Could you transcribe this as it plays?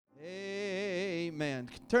Amen.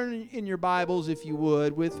 Turn in your Bibles, if you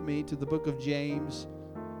would, with me to the book of James.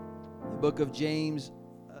 The book of James,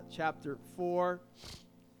 chapter 4.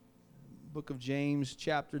 Book of James,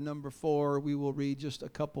 chapter number 4. We will read just a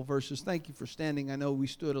couple verses. Thank you for standing. I know we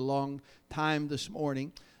stood a long time this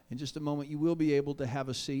morning. In just a moment, you will be able to have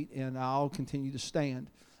a seat, and I'll continue to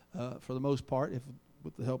stand for the most part, if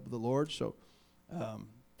with the help of the Lord. So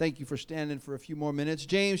thank you for standing for a few more minutes.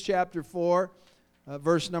 James, chapter 4.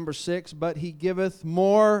 Verse number 6, but he giveth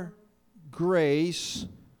more grace.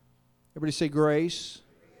 Everybody say grace.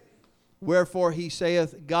 Wherefore he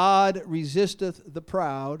saith, God resisteth the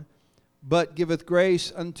proud, but giveth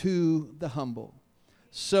grace unto the humble.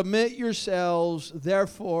 Submit yourselves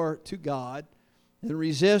therefore to God, and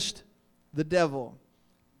resist the devil,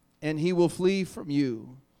 and he will flee from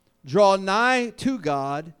you. Draw nigh to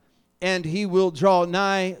God, and he will draw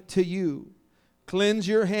nigh to you. Cleanse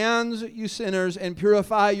your hands, you sinners, and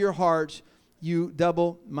purify your hearts, you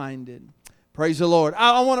double-minded. Praise the Lord.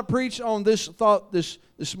 I want to preach on this thought this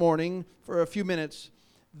morning for a few minutes.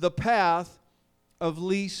 The path of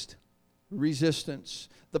least resistance.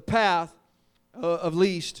 The path of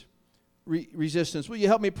least resistance. Will you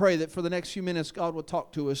help me pray that for the next few minutes God will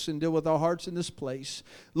talk to us and deal with our hearts in this place?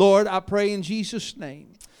 Lord, I pray in Jesus'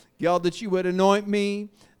 name, God, that you would anoint me,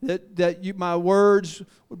 that my words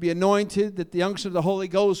would be anointed, that the unction of the Holy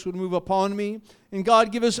Ghost would move upon me. And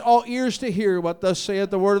God, give us all ears to hear what thus saith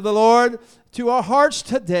the word of the Lord to our hearts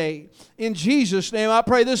today. In Jesus' name, I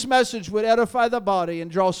pray this message would edify the body and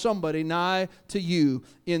draw somebody nigh to you.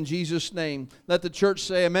 In Jesus' name. Let the church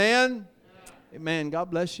say amen. Amen. God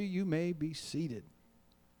bless you. You may be seated.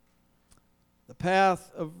 The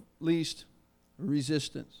path of least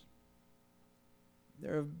resistance.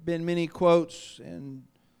 There have been many quotes and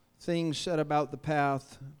things said about the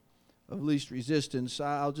path of least resistance.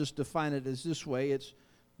 I'll just define it as this way. It's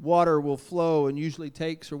water will flow and usually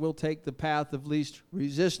takes or will take the path of least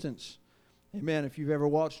resistance. Amen. If you've ever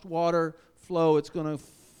watched water flow, it's going to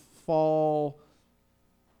fall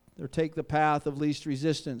or take the path of least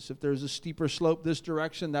resistance. If there's a steeper slope this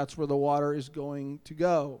direction, that's where the water is going to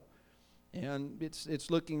go. And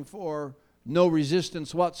it's looking for no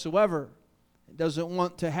resistance whatsoever. It doesn't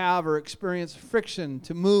want to have or experience friction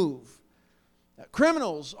to move.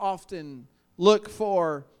 Criminals often look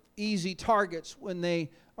for easy targets when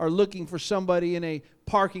they are looking for somebody in a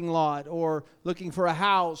parking lot or looking for a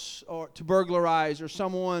house or to burglarize or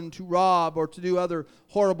someone to rob or to do other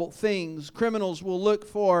horrible things. Criminals will look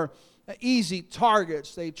for easy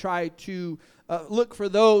targets. They try to look for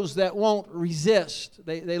those that won't resist.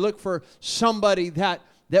 They look for somebody that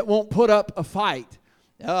won't put up a fight.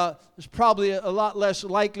 There's probably a lot less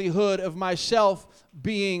likelihood of myself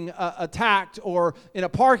being attacked or in a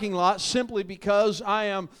parking lot simply because I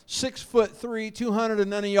am 6'3", 200,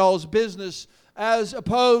 and none of y'all's business, as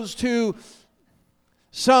opposed to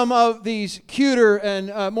some of these cuter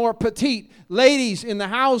and more petite ladies in the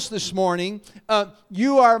house this morning.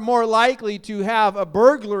 You are more likely to have a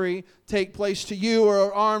burglary take place to you, or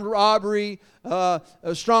an armed robbery, a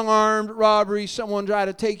strong-armed robbery, someone try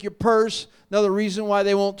to take your purse. Another reason why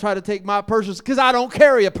they won't try to take my purse is because I don't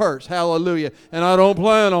carry a purse. Hallelujah. And I don't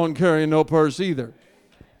plan on carrying no purse either.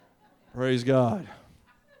 Praise God.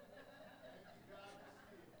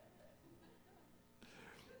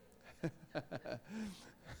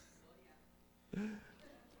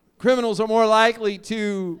 Criminals are more likely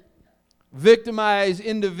to victimize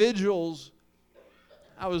individuals.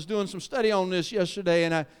 I was doing some study on this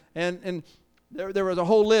yesterday, and there was a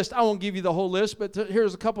whole list. I won't give you the whole list, but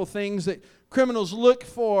here's a couple things that criminals look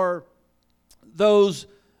for: those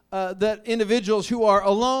that individuals who are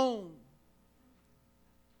alone.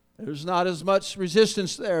 There's not as much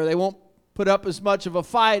resistance there. They won't put up as much of a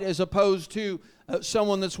fight as opposed to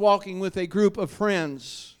someone that's walking with a group of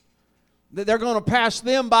friends. They're going to pass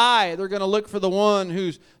them by. They're going to look for the one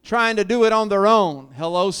who's trying to do it on their own.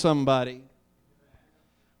 Hello, somebody.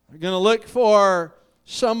 They're going to look for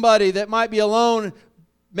somebody that might be alone,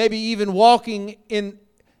 maybe even walking in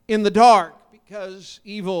the dark, because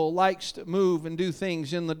evil likes to move and do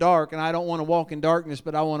things in the dark, and I don't want to walk in darkness,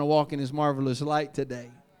 but I want to walk in His marvelous light today.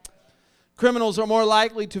 Criminals are more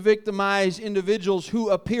likely to victimize individuals who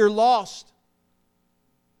appear lost.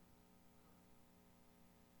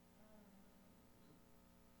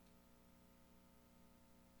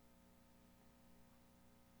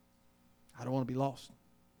 I don't want to be lost.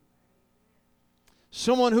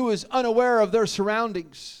 Someone who is unaware of their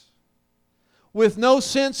surroundings, with no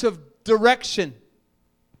sense of direction.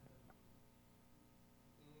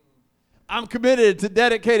 I'm committed to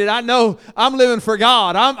dedicated. I know I'm living for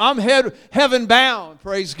God. I'm heaven bound.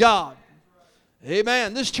 Praise God.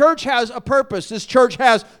 Amen. This church has a purpose. This church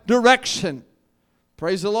has direction.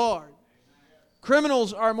 Praise the Lord.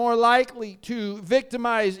 Criminals are more likely to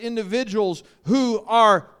victimize individuals who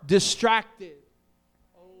are distracted.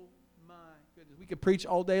 Oh my goodness. We could preach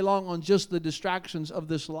all day long on just the distractions of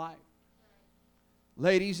this life.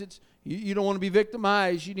 Ladies, you don't want to be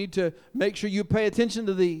victimized. You need to make sure you pay attention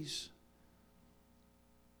to these.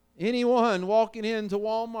 Anyone walking into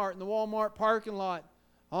Walmart in the Walmart parking lot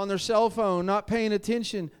on their cell phone, not paying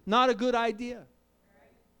attention, not a good idea.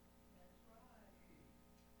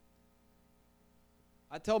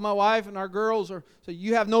 I tell my wife and our girls, say,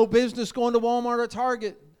 you have no business going to Walmart or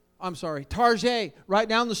Target right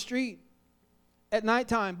down the street at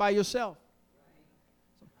nighttime by yourself.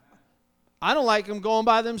 I don't like them going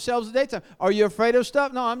by themselves at daytime. Are you afraid of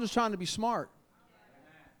stuff? No, I'm just trying to be smart.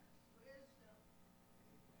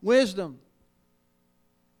 Wisdom.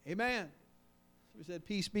 Amen. We said,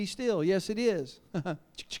 peace be still. Yes, it is. That's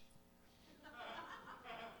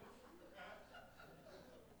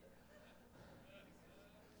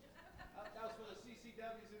for the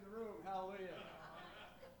CCWs in the room. Hallelujah.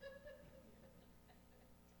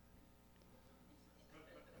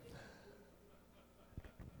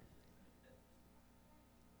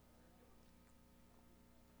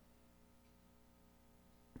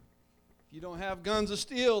 If you don't have guns of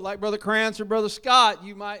steel like Brother Krantz or Brother Scott,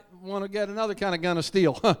 you might want to get another kind of gun of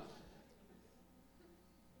steel. The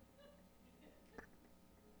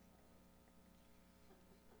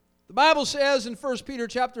Bible says in 1 Peter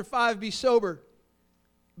chapter 5, be sober,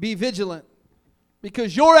 be vigilant,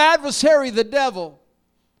 because your adversary, the devil,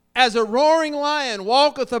 as a roaring lion,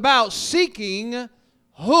 walketh about seeking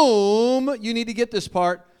whom, you need to get this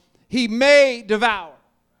part, he may devour.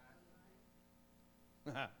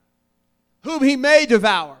 Whom he may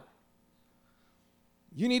devour.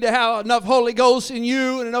 You need to have enough Holy Ghost in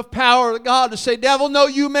you and enough power of God to say, devil, no,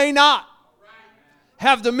 you may not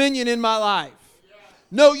have dominion in my life.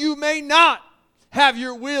 No, you may not have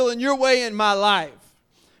your will and your way in my life.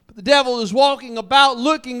 But the devil is walking about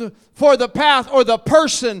looking for the path or the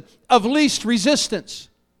person of least resistance.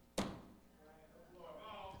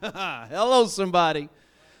 Hello, somebody.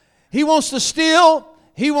 He wants to steal,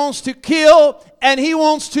 he wants to kill, and he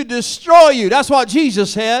wants to destroy you. That's what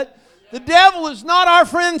Jesus said. The devil is not our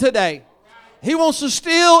friend today. He wants to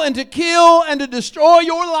steal and to kill and to destroy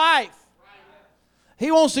your life.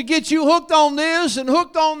 He wants to get you hooked on this and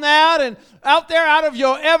hooked on that and out there out of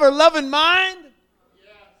your ever-loving mind.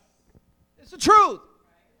 It's the truth.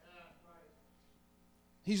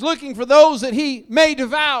 He's looking for those that he may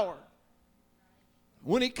devour.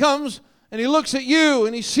 When he comes and he looks at you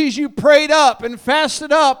and he sees you prayed up and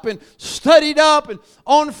fasted up and studied up and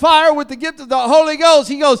on fire with the gift of the Holy Ghost,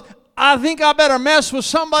 he goes, I think I better mess with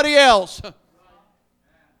somebody else.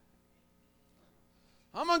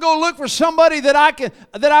 I'm going to go look for somebody that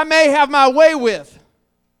I may have my way with.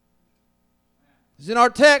 As in our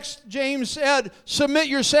text, James said, submit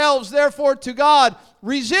yourselves therefore to God.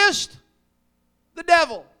 Resist the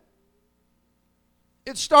devil.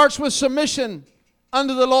 It starts with submission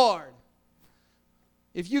unto the Lord.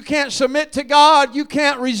 If you can't submit to God, you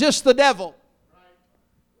can't resist the devil.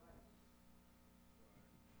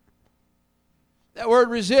 That word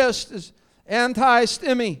resist is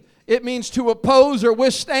antistemi. It means to oppose or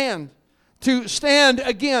withstand, to stand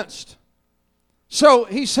against. So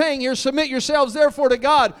he's saying here, submit yourselves therefore to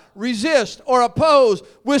God. Resist or oppose,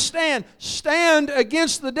 withstand, stand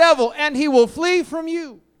against the devil, and he will flee from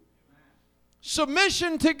you.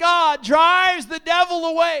 Submission to God drives the devil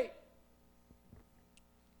away.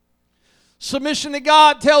 Submission to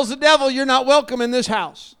God tells the devil, you're not welcome in this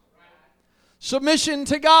house. Submission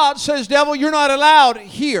to God says, devil, you're not allowed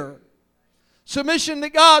here. Submission to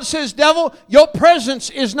God says, devil, your presence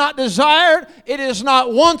is not desired. It is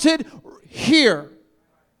not wanted here.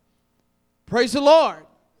 Praise the Lord.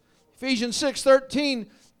 Ephesians 6:13,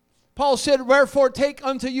 Paul said, wherefore take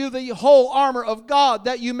unto you the whole armor of God,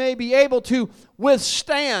 that you may be able to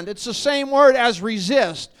withstand. It's the same word as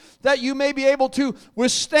resist. That you may be able to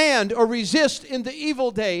withstand or resist in the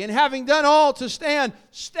evil day. And having done all to stand,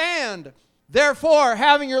 stand. Therefore,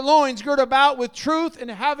 having your loins girt about with truth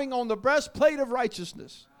and having on the breastplate of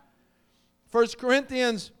righteousness. 1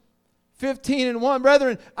 Corinthians 15:1,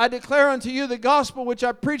 brethren, I declare unto you the gospel which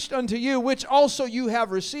I preached unto you, which also you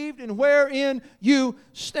have received, and wherein you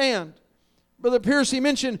stand. Brother Piercy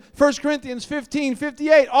mentioned 1 Corinthians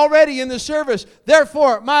 15:58 already in the service.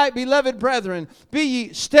 Therefore, my beloved brethren, be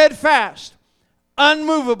ye steadfast,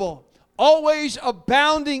 unmovable, always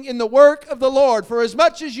abounding in the work of the Lord, for as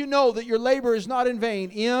much as you know that your labor is not in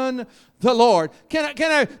vain in the Lord. Can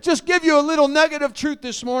I just give you a little nugget of truth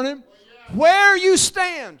this morning? Where you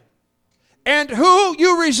stand and who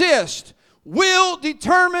you resist will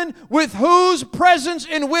determine with whose presence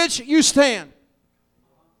in which you stand.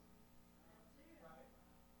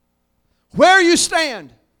 Where you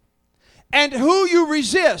stand and who you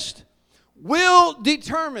resist will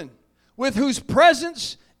determine with whose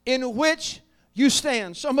presence in which you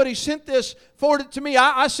stand. Somebody sent this, forwarded to me.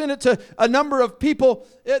 I sent it to a number of people.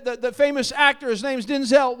 The famous actor, his name's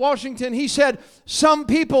Denzel Washington. He said, some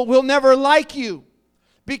people will never like you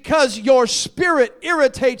because your spirit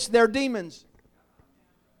irritates their demons.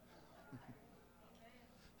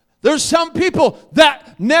 There's some people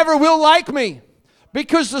that never will like me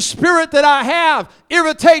because the spirit that I have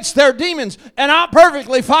irritates their demons, and I'm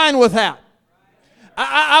perfectly fine with that.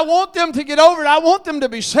 I want them to get over it. I want them to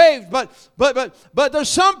be saved. But there's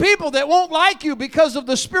some people that won't like you because of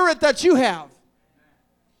the spirit that you have.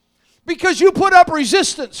 Because you put up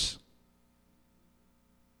resistance.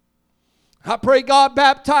 I pray God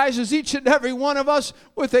baptizes each and every one of us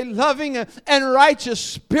with a loving and righteous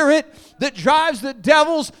spirit that drives the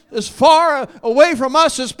devils as far away from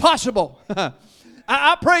us as possible.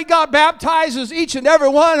 I pray God baptizes each and every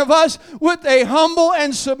one of us with a humble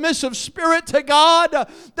and submissive spirit to God,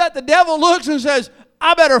 that the devil looks and says,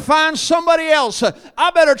 I better find somebody else.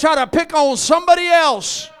 I better try to pick on somebody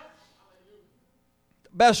else. The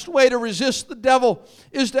best way to resist the devil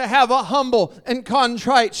is to have a humble and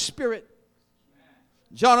contrite spirit.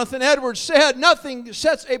 Jonathan Edwards said, nothing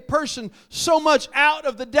sets a person so much out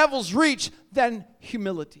of the devil's reach than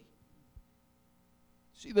humility.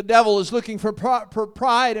 See, the devil is looking for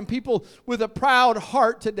pride and people with a proud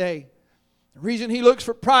heart today. The reason he looks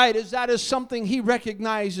for pride is that is something he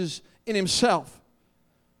recognizes in himself.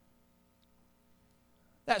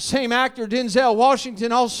 That same actor, Denzel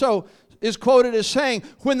Washington, also is quoted as saying,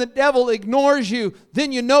 when the devil ignores you,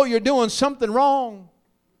 then you know you're doing something wrong.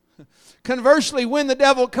 Conversely, when the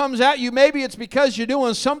devil comes at you, maybe it's because you're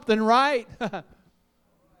doing something right.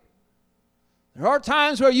 There are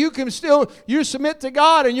times where you submit to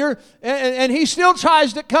God and He still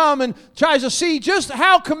tries to come and tries to see just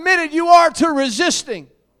how committed you are to resisting.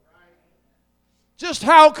 Just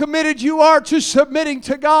how committed you are to submitting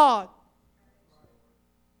to God.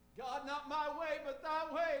 God, not my way, but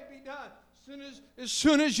thy way be done. As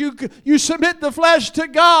soon as you submit the flesh to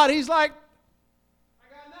God, He's like,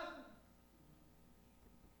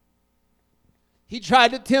 he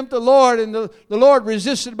tried to tempt the Lord, and the Lord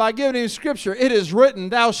resisted by giving him scripture. It is written,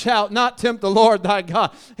 thou shalt not tempt the Lord thy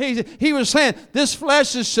God. He was saying, this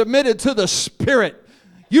flesh is submitted to the Spirit.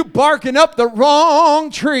 You barking up the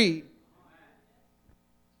wrong tree.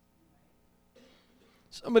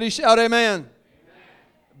 Somebody shout amen. Amen.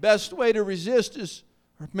 The best way to resist is,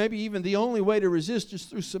 or maybe even the only way to resist, is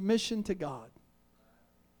through submission to God.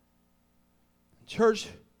 Church,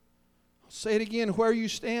 say it again, where you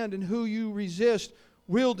stand and who you resist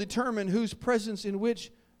will determine whose presence in which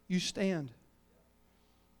you stand.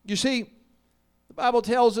 You see, the Bible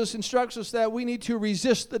tells us, instructs us that we need to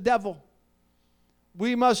resist the devil.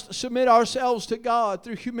 We must submit ourselves to God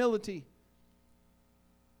through humility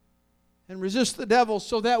and resist the devil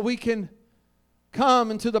so that we can come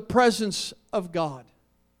into the presence of God.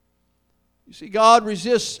 You see, God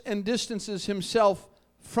resists and distances Himself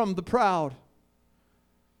from the proud.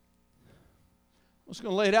 I'm just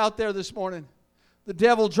going to lay it out there this morning. The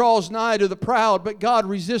devil draws nigh to the proud, but God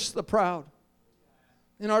resists the proud.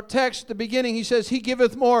 In our text at the beginning, he says, He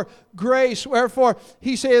giveth more grace. Wherefore,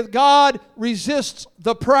 he saith, God resists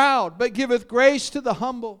the proud, but giveth grace to the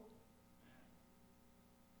humble.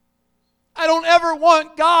 I don't ever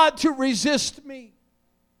want God to resist me.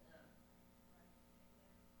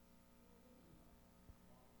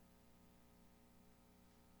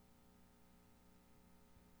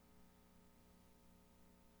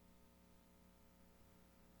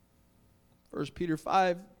 First Peter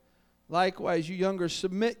 5, likewise, you younger,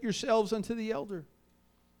 submit yourselves unto the elder.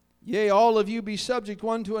 Yea, all of you be subject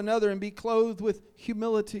one to another, and be clothed with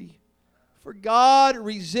humility. For God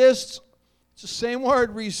resists, it's the same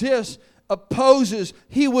word, resists, opposes.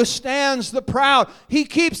 He withstands the proud. He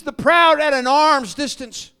keeps the proud at an arm's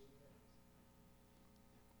distance.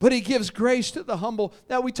 But He gives grace to the humble.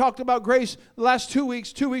 Now, we talked about grace the last 2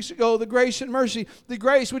 weeks. 2 weeks ago, the grace and mercy. The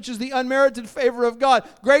grace, which is the unmerited favor of God.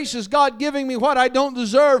 Grace is God giving me what I don't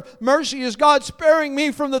deserve. Mercy is God sparing me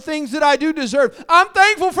from the things that I do deserve. I'm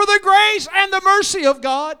thankful for the grace and the mercy of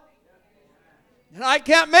God. And I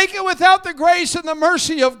can't make it without the grace and the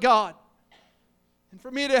mercy of God. And for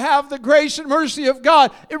me to have the grace and mercy of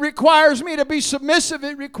God, it requires me to be submissive.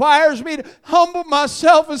 It requires me to humble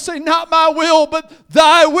myself and say, not my will, but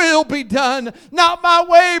thy will be done. Not my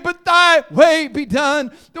way, but thy way be done.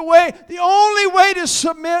 The only way to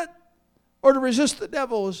submit or to resist the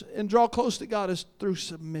devil and draw close to God is through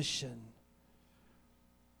submission.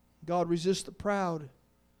 God resists the proud.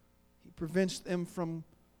 He prevents them from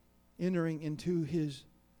entering into His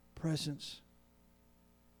presence.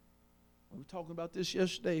 We were talking about this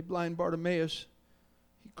yesterday. Blind Bartimaeus,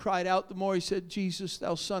 he cried out the more. He said, Jesus,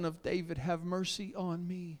 thou son of David, have mercy on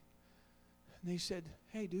me. And they said,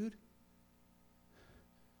 hey, dude,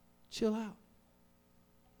 chill out.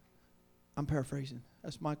 I'm paraphrasing.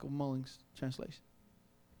 That's Michael Mulling's translation.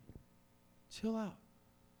 Chill out.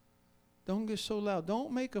 Don't get so loud.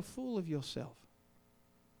 Don't make a fool of yourself.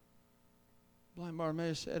 Blind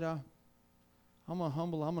Bartimaeus said, I'm going to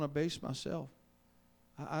humble. I'm going to base myself.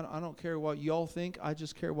 I don't care what y'all think. I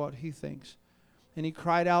just care what He thinks. And he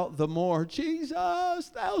cried out the more,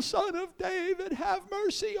 Jesus, thou son of David, have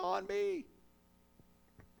mercy on me.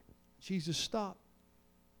 Jesus stopped.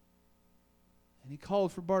 And He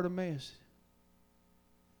called for Bartimaeus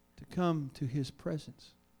to come to His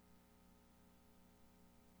presence.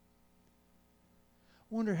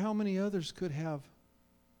 I wonder how many others could have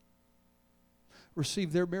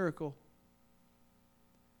received their miracle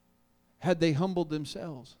had they humbled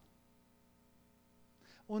themselves.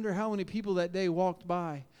 I wonder how many people that day walked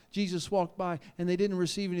by, Jesus walked by, and they didn't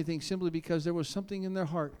receive anything simply because there was something in their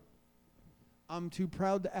heart. I'm too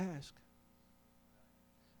proud to ask.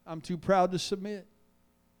 I'm too proud to submit.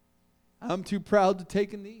 I'm too proud to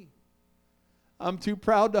take a knee. I'm too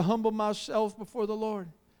proud to humble myself before the Lord.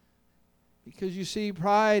 Because you see,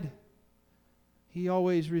 pride, he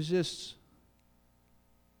always resists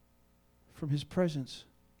from His presence.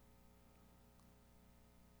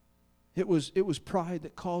 It was pride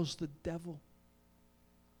that caused the devil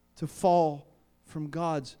to fall from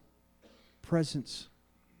God's presence.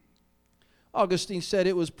 Augustine said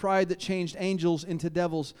it was pride that changed angels into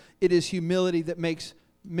devils. It is humility that makes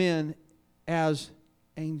men as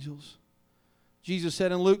angels. Jesus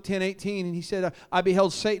said in Luke 10:18, and He said, I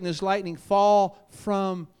beheld Satan as lightning fall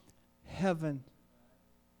from heaven.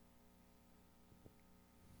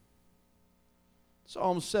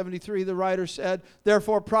 Psalm 73, the writer said,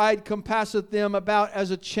 therefore pride compasseth them about as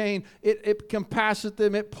a chain. It compasseth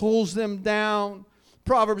them, it pulls them down.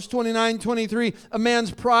 Proverbs 29:23, a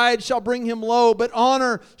man's pride shall bring him low, but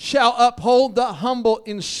honor shall uphold the humble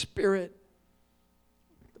in spirit.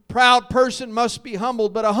 The proud person must be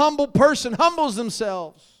humbled, but a humble person humbles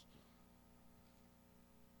themselves.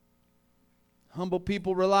 Humble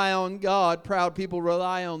people rely on God, proud people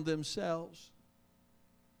rely on themselves.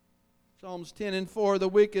 Psalms 10:4, the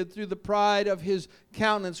wicked through the pride of his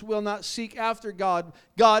countenance will not seek after God.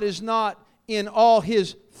 God is not in all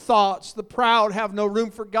his thoughts. The proud have no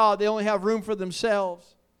room for God. They only have room for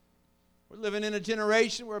themselves. We're living in a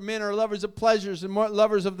generation where men are lovers of pleasures and more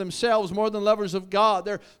lovers of themselves more than lovers of God.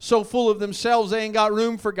 They're so full of themselves they ain't got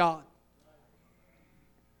room for God.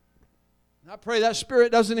 I pray that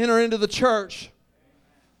spirit doesn't enter into the church.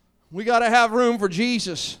 We got to have room for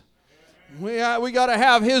Jesus. We got to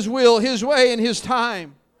have His will, His way, and His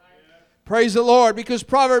time. Praise the Lord. Because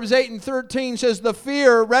Proverbs 8:13 says, the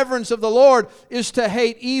fear, reverence of the Lord is to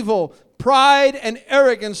hate evil, pride and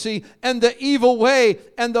arrogancy, and the evil way,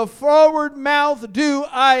 and the forward mouth do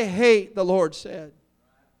I hate, the Lord said.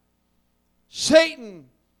 Satan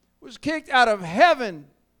was kicked out of heaven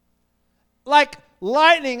like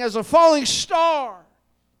lightning as a falling star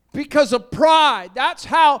because of pride. That's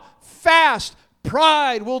how fast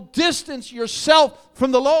pride will distance yourself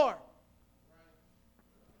from the Lord.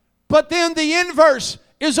 But then the inverse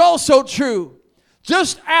is also true.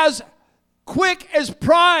 Just as quick as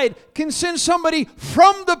pride can send somebody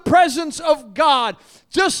from the presence of God,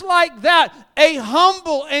 just like that, a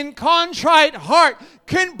humble and contrite heart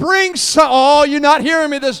can bring oh, you're not hearing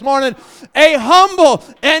me this morning. A humble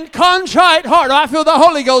and contrite heart. I feel the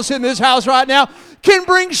Holy Ghost in this house right now. Can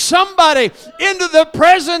bring somebody into the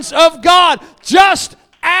presence of God just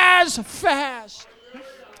as fast.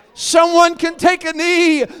 Someone can take a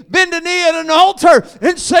knee, bend a knee at an altar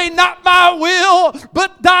and say, not my will,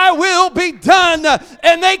 but thy will be done.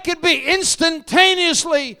 And they could be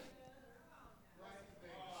instantaneously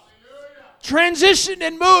transitioned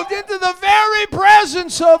and moved into the very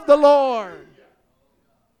presence of the Lord.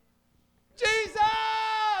 Jesus!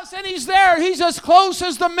 And He's there. He's as close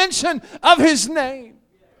as the mention of His name.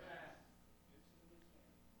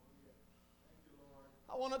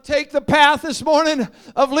 I want to take the path this morning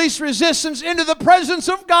of least resistance into the presence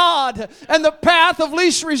of God. And the path of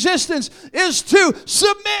least resistance is to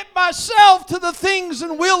submit myself to the things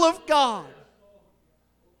and will of God.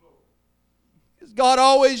 Because God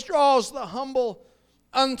always draws the humble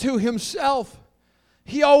unto Himself.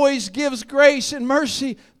 He always gives grace and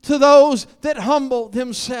mercy to those that humble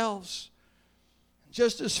themselves.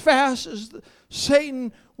 Just as fast as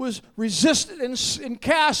Satan was resisted and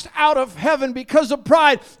cast out of heaven because of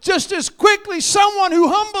pride, just as quickly someone who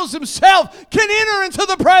humbles himself can enter into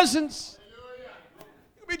the presence.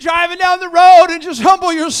 You'll be driving down the road and just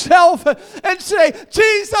humble yourself and say,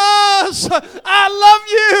 Jesus, I love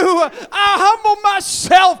you. I humble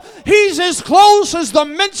myself. He's as close as the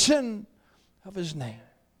mention of His name.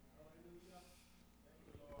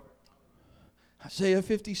 Isaiah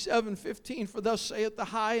 57:15, for thus saith the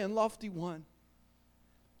high and lofty one.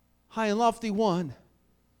 High and lofty one.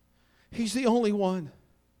 He's the only one.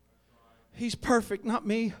 He's perfect, not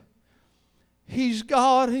me. He's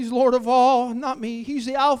God. He's Lord of all, not me. He's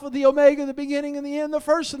the Alpha, the Omega, the beginning and the end, the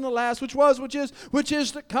first and the last, which was, which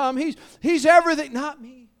is to come. He's everything, not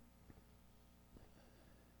me.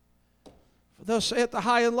 For thus saith the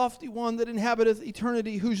high and lofty one that inhabiteth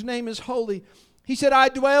eternity, whose name is holy. He said, I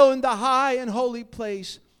dwell in the high and holy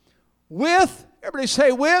place with, everybody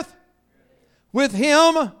say with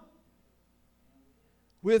Him.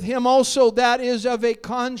 With Him also that is of a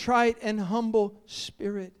contrite and humble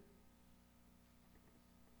spirit.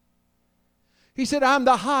 He said, I'm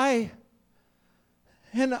the high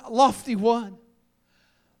and lofty one.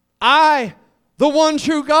 I, the one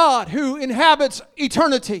true God who inhabits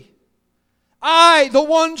eternity. I, the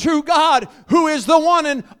one true God who is the one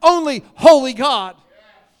and only holy God.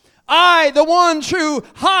 I, the one true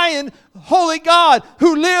high and holy God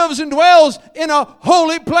who lives and dwells in a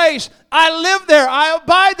holy place. I live there. I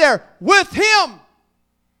abide there with Him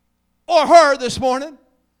or her this morning.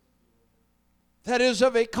 That is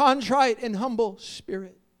of a contrite and humble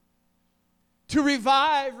spirit. To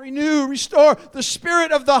revive, renew, restore the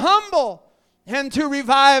spirit of the humble and to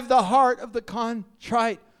revive the heart of the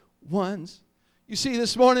contrite ones. You see,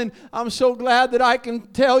 this morning, I'm so glad that I can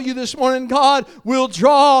tell you this morning, God will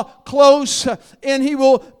draw close and He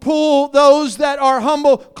will pull those that are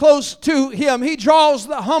humble close to Him. He draws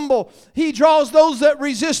the humble. He draws those that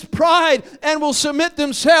resist pride and will submit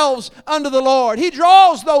themselves unto the Lord. He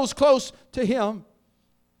draws those close to Him.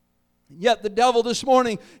 Yet the devil this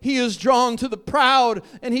morning, he is drawn to the proud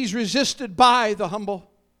and he's resisted by the humble.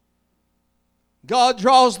 God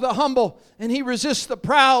draws the humble and He resists the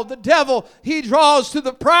proud. The devil, he draws to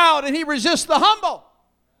the proud and he resists the humble.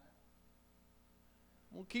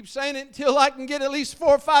 We'll keep saying it until I can get at least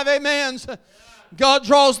 4 or 5 amens. God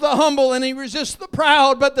draws the humble and He resists the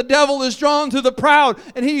proud, but the devil is drawn to the proud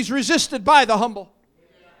and he's resisted by the humble.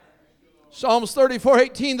 Psalms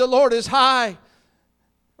 34:18, the Lord is high,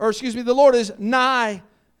 the Lord is nigh.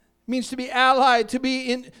 Means to be allied, to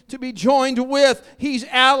be joined with. He's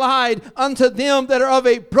allied unto them that are of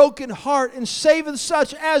a broken heart and saveth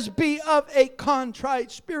such as be of a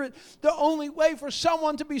contrite spirit. The only way for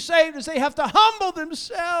someone to be saved is they have to humble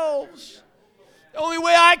themselves. The only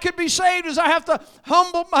way I could be saved is I have to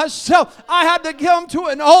humble myself. I had to come to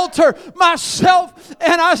an altar myself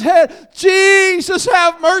and I said, Jesus,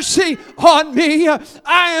 have mercy on me. I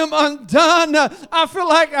am undone. I feel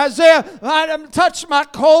like Isaiah, touch my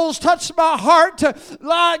coals, touch my heart.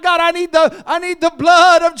 God, I need the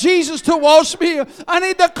blood of Jesus to wash me. I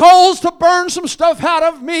need the coals to burn some stuff out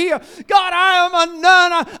of me. God, I am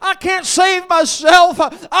undone. I can't save myself.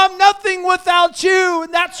 I'm nothing without you.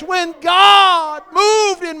 And that's when God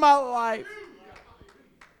moved in my life.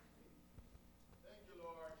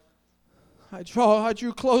 I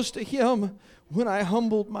drew close to Him when I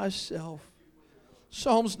humbled myself.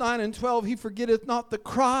 Psalms 9:12, He forgetteth not the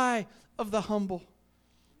cry of the humble.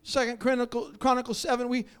 2 Chronicles 7,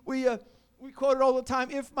 we quote it all the time.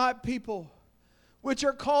 If my people, which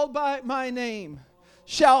are called by my name,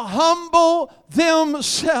 shall humble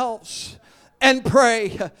themselves and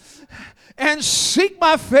pray and seek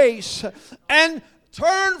my face and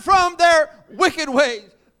turn from their wicked ways.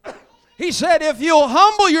 He said, if you'll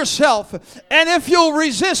humble yourself and if you'll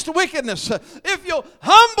resist wickedness, if you'll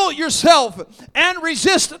humble yourself and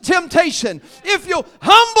resist temptation, if you'll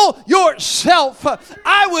humble yourself,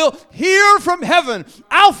 I will hear from heaven.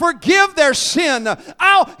 I'll forgive their sin.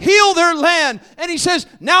 I'll heal their land. And He says,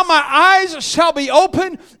 now my eyes shall be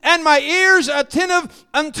open and my ears attentive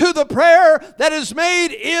unto the prayer that is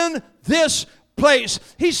made in this place.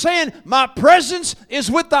 He's saying, my presence is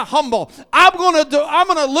with the humble. I'm going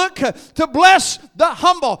to look to bless the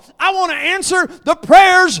humble. I want to answer the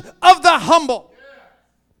prayers of the humble.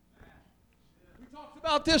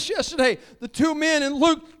 About this yesterday, the two men in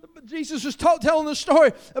Luke, Jesus was telling the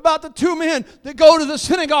story about the two men that go to the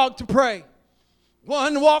synagogue to pray.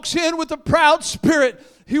 One walks in with a proud spirit.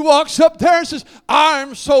 He walks up there and says,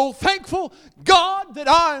 I'm so thankful, God, that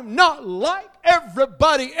I'm not like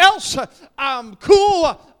everybody else. I'm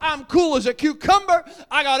cool. I'm cool as a cucumber.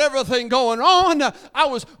 I got everything going on. I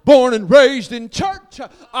was born and raised in church.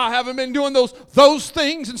 I haven't been doing those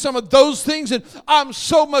things and some of those things, and I'm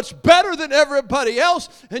so much better than everybody else.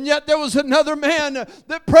 And yet there was another man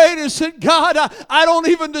that prayed and said, God, I don't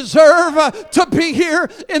even deserve to be here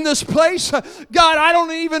in this place. God, I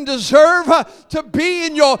don't even deserve to be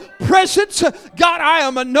in your presence. God, I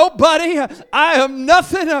am a nobody. I am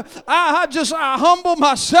nothing. I humble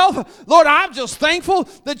myself. Lord, I'm just thankful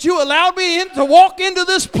that you allowed me to walk into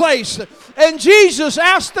this place. And Jesus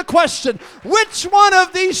asked the question, which one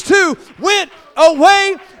of these two went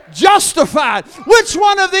away justified? Which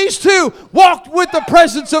one of these two walked with the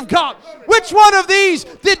presence of God? Which one of these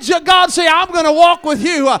did God say, I'm going to walk with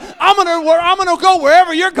you. I'm going to go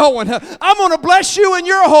wherever you're going. I'm going to bless you in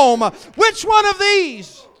your home. Which one of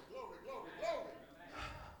these?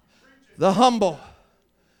 The humble.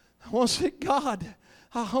 I want to say, God,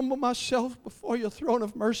 I humble myself before your throne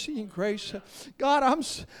of mercy and grace. God, I'm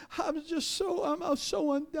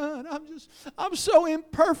so undone. I'm so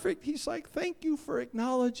imperfect. He's like, thank you for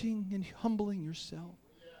acknowledging and humbling yourself.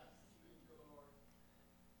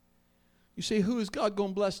 You see, who is God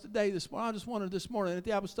going to bless today, this morning? I just wondered this morning at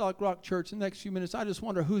the Apostolic Rock Church in the next few minutes, I just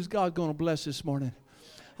wonder who's God going to bless this morning.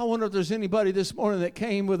 I wonder if there's anybody this morning that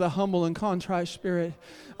came with a humble and contrite spirit.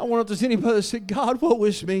 I wonder if there's anybody that said, God, woe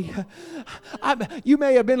is me. You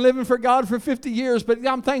may have been living for God for 50 years, but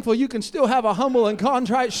I'm thankful you can still have a humble and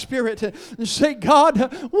contrite spirit and say,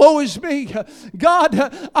 God, woe is me.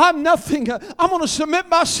 God, I'm nothing. I'm going to submit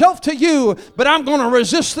myself to you, but I'm going to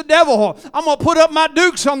resist the devil. I'm going to put up my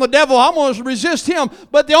dukes on the devil. I'm going to resist him,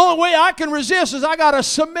 but the only way I can resist is I got to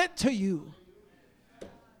submit to you.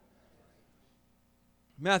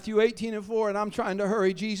 Matthew 18:4, and I'm trying to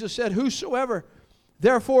hurry. Jesus said, whosoever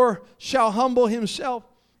therefore shall humble himself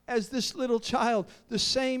as this little child, the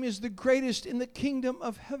same is the greatest in the kingdom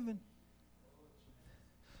of heaven.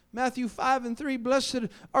 Matthew 5:3, blessed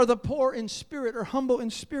are the poor in spirit, or humble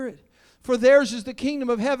in spirit, for theirs is the kingdom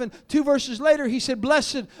of heaven. 2 verses later, he said,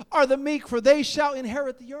 blessed are the meek, for they shall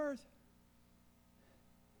inherit the earth.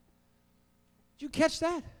 Did you catch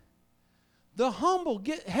that? The humble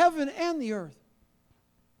get heaven and the earth.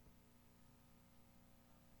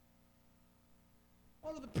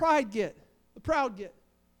 What do the proud get?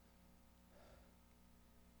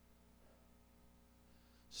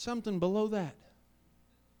 Something below that.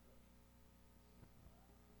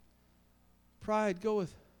 Pride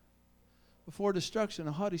goeth before destruction,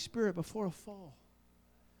 a haughty spirit before a fall.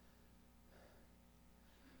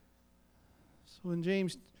 So in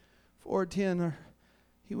James 4:10,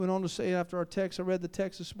 he went on to say after our text, I read the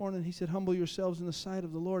text this morning, he said, humble yourselves in the sight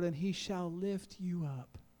of the Lord, and he shall lift you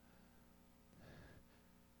up.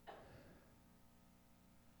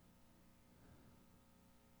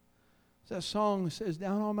 That song says,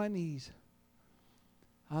 down on my knees,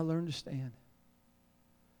 I learned to stand.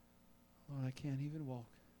 Lord, I can't even walk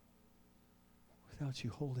without you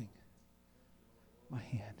holding my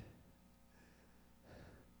hand.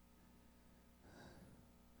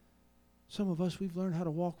 Some of us, we've learned how to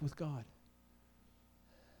walk with God.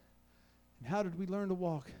 And how did we learn to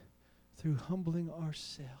walk? Through humbling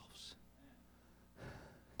ourselves.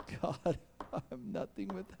 God, I'm nothing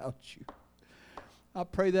without you. I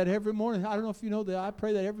pray that every morning. I don't know if you know that. I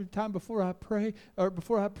pray that every time before I pray, or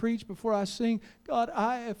before I preach, before I sing. God,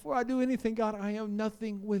 before I do anything, God, I am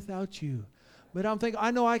nothing without you. But I'm thinking,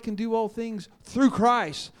 I know I can do all things through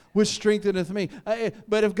Christ, which strengtheneth me.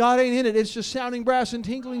 But if God ain't in it, it's just sounding brass and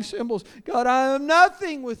tinkling cymbals. God, I am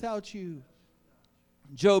nothing without you.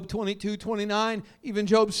 Job 22:29, even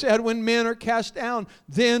Job said, when men are cast down,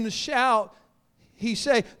 then shall he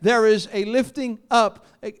say, there is a lifting up.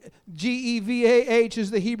 G-E-V-A-H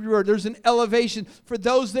is the Hebrew word. There's an elevation for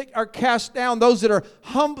those that are cast down, those that are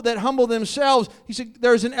humble themselves. He said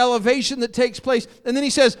there's an elevation that takes place. And then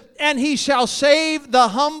he says, and he shall save the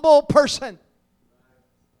humble person.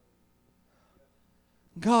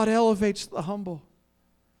 God elevates the humble.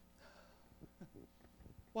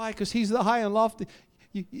 Why? Because he's the high and lofty.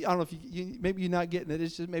 I don't know if maybe you're not getting it.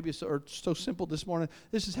 It's just maybe it's so simple this morning.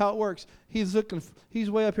 This is how it works. He's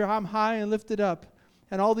way up here. I'm high and lifted up.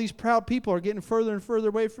 And all these proud people are getting further and further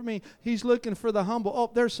away from me. He's looking for the humble.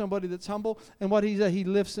 Oh, there's somebody that's humble. And what he does, he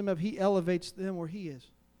lifts them up. He elevates them where he is.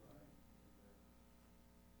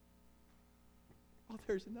 Oh,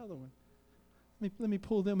 there's another one. Let me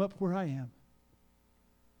pull them up where I am.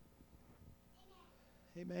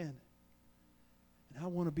 Amen. And I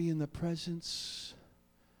want to be in the presence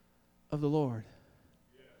of the Lord.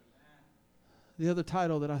 The other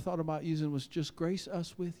title that I thought about using was just grace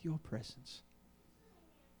us with your presence.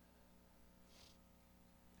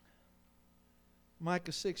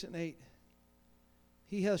 Micah 6:8.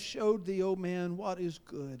 He hath showed thee, O man, what is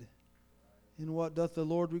good, and what doth the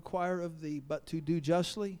Lord require of thee, but to do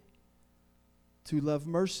justly, to love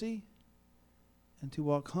mercy, and to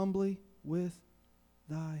walk humbly with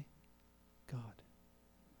thy God.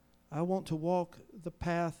 I want to walk the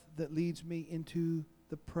path that leads me into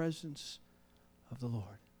the presence of the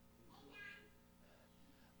Lord.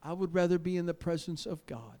 I would rather be in the presence of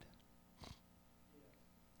God.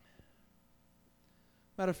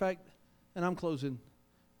 Matter of fact, and I'm closing.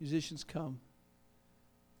 Musicians, come.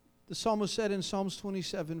 The psalmist said in Psalms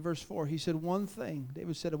 27, verse 4, he said, one thing,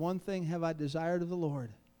 David said, one thing have I desired of the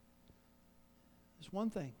Lord. There's one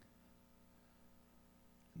thing.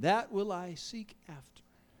 That will I seek after,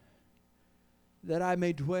 that I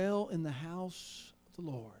may dwell in the house of the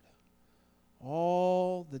Lord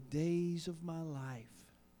all the days of my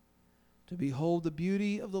life, to behold the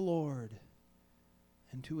beauty of the Lord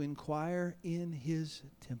and to inquire in his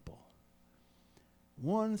temple.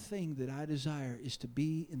 One thing that I desire is to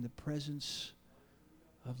be in the presence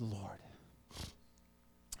of the Lord.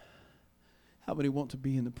 How many want to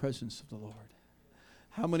be in the presence of the Lord?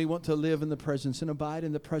 How many want to live in the presence and abide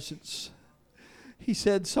in the presence? He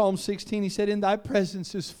said, Psalm 16, he said, in thy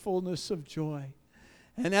presence is fullness of joy,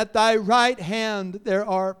 and at thy right hand there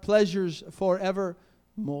are pleasures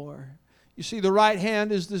forevermore. You see, the right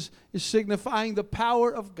hand is signifying the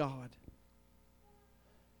power of God.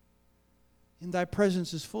 In thy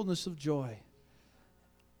presence is fullness of joy,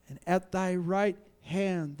 and at thy right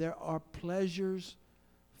hand there are pleasures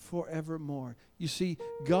forevermore. You see,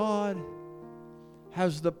 God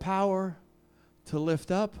has the power to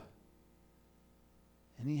lift up,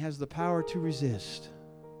 and he has the power to resist.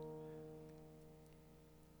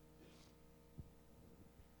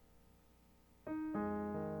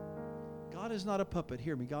 God is not a puppet.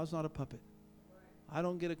 Hear me. God's not a puppet. I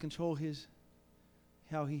don't get to control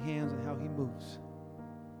how he hands and how he moves.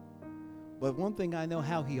 But one thing I know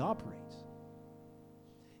how he operates.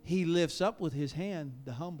 He lifts up with his hand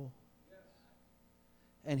the humble,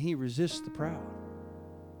 and he resists the proud.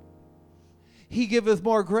 He giveth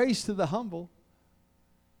more grace to the humble,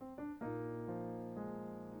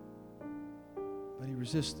 but he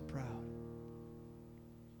resists the proud.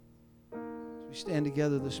 As we stand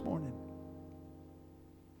together this morning,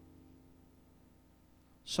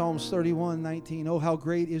 Psalms 31:19. Oh, how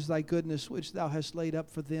great is thy goodness, which thou hast laid up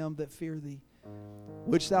for them that fear thee,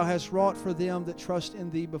 which thou hast wrought for them that trust in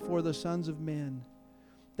thee before the sons of men.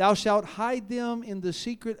 Thou shalt hide them in the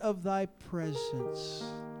secret of thy presence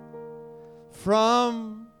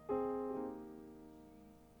from...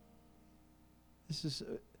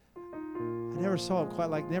 I never saw it quite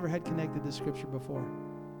like, never had connected this scripture before.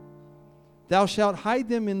 Thou shalt hide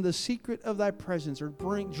them in the secret of thy presence, or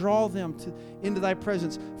draw them into thy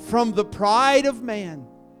presence from the pride of man.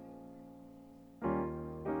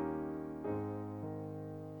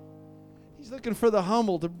 He's looking for the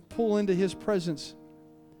humble to pull into his presence.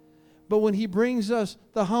 But when he brings us,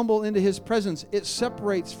 the humble, into his presence, it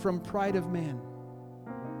separates from pride of man.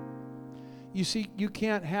 You see, you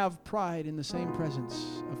can't have pride in the same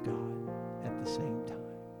presence of God at the same time,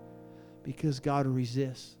 because God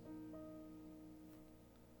resists.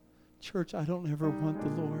 Church, I don't ever want the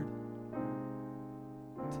Lord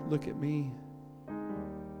to look at me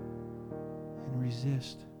and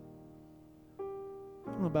resist. I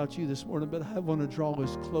don't know about you this morning, but I want to draw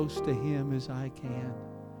as close to him as I can.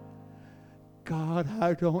 God,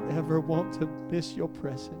 I don't ever want to miss your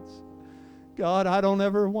presence. God, I don't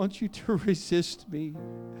ever want you to resist me.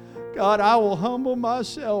 God, I will humble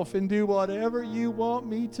myself and do whatever you want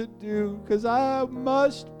me to do, because I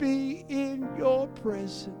must be in your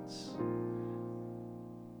presence.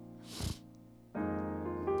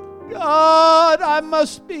 God, I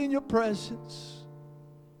must be in your presence.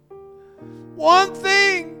 One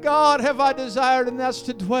thing, God, have I desired, and that's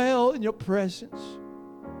to dwell in your presence.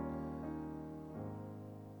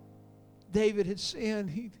 David had sinned.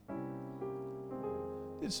 He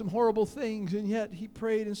did some horrible things, and yet he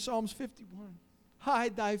prayed in Psalms 51,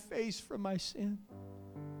 hide thy face from my sin.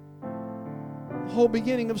 The whole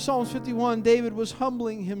beginning of Psalms 51, David was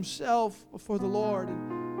humbling himself before the Lord.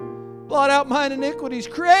 And blot out mine iniquities.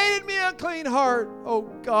 Create in me a clean heart, O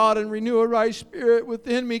God, and renew a right spirit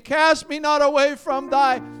within me. Cast me not away from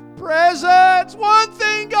thy presence. One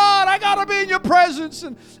thing, God, I got to be in your presence.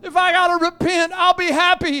 And if I got to repent, I'll be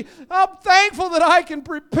happy. I'm thankful that I can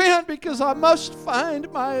repent because I must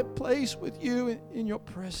find my place with you in your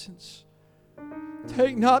presence.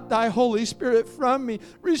 Take not thy Holy Spirit from me.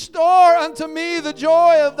 Restore unto me the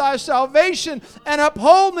joy of thy salvation and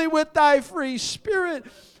uphold me with thy free spirit.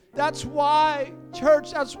 That's why,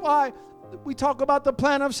 church, that's why we talk about the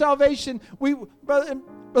plan of salvation.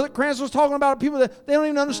 Brother Krantz was talking about people that they don't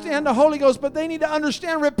even understand the Holy Ghost, but they need to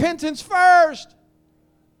understand repentance first.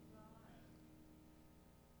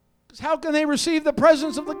 Because how can they receive the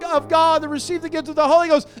presence of God, to receive the gift of the Holy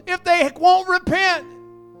Ghost, if they won't repent?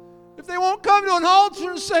 If they won't come to an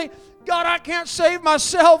altar and say, God, I can't save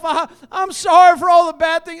myself. I'm sorry for all the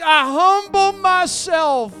bad things. I humble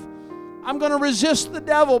myself. I'm going to resist the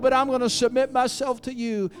devil, but I'm going to submit myself to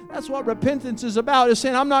you. That's what repentance is about. It's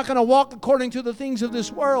saying, I'm not going to walk according to the things of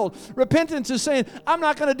this world. Repentance is saying, I'm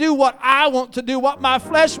not going to do what I want to do, what my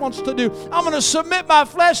flesh wants to do. I'm going to submit my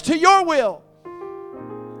flesh to your will.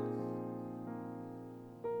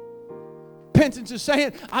 Repentance is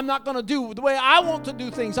saying, I'm not going to do the way I want to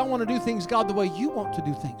do things. I want to do things, God, the way you want to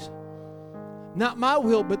do things. Not my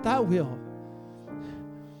will, but thy will.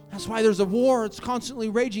 That's why there's a war. It's constantly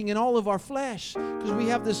raging in all of our flesh, because we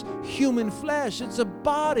have this human flesh. It's a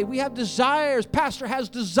body. We have desires. Pastor has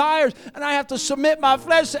desires, and I have to submit my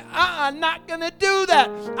flesh. Say, I'm not going to do that.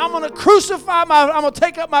 I'm going to crucify I'm going to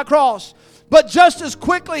take up my cross. But just as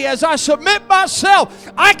quickly as I submit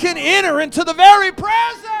myself, I can enter into the very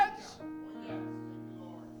presence.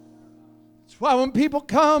 Why when people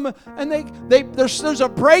come and there's a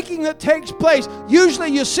breaking that takes place.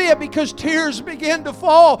 Usually you see it because tears begin to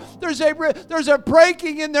fall. There's a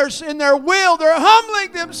breaking in their will. They're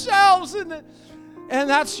humbling themselves, and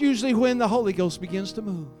that's usually when the Holy Ghost begins to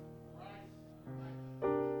move.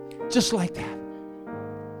 Just like that.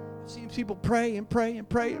 I've seen people pray and pray and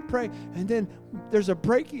pray and pray, and then there's a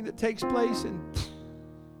breaking that takes place, and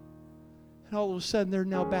all of a sudden they're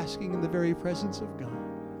now basking in the very presence of God.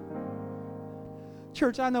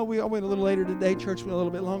 Church, I know I went a little later today. Church went a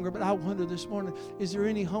little bit longer, but I wonder this morning, is there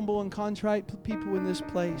any humble and contrite people in this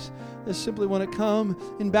place that simply want to come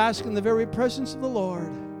and bask in the very presence of the Lord?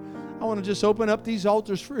 I want to just open up these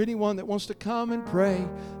altars for anyone that wants to come and pray,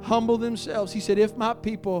 humble themselves. He said, if my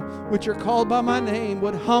people, which are called by my name,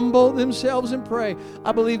 would humble themselves and pray.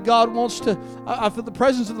 I believe God wants to, I feel the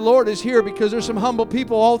presence of the Lord is here, because there's some humble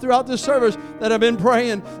people all throughout this service that have been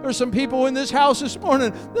praying. There's some people in this house this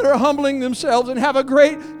morning that are humbling themselves and have a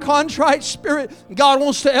great contrite spirit. God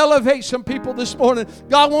wants to elevate some people this morning.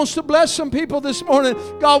 God wants to bless some people this morning.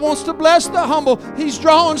 God wants to bless the humble. He's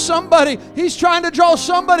drawing somebody. He's trying to draw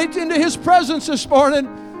somebody into His presence this morning.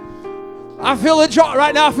 I feel it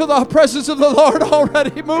right now. I feel the presence of the Lord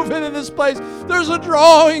already moving in this place. There's a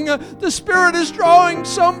drawing. The Spirit is drawing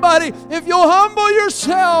somebody. If you'll humble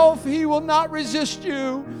yourself, He will not resist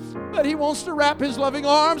you, but He wants to wrap His loving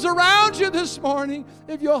arms around you this morning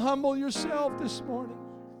if you'll humble yourself this morning.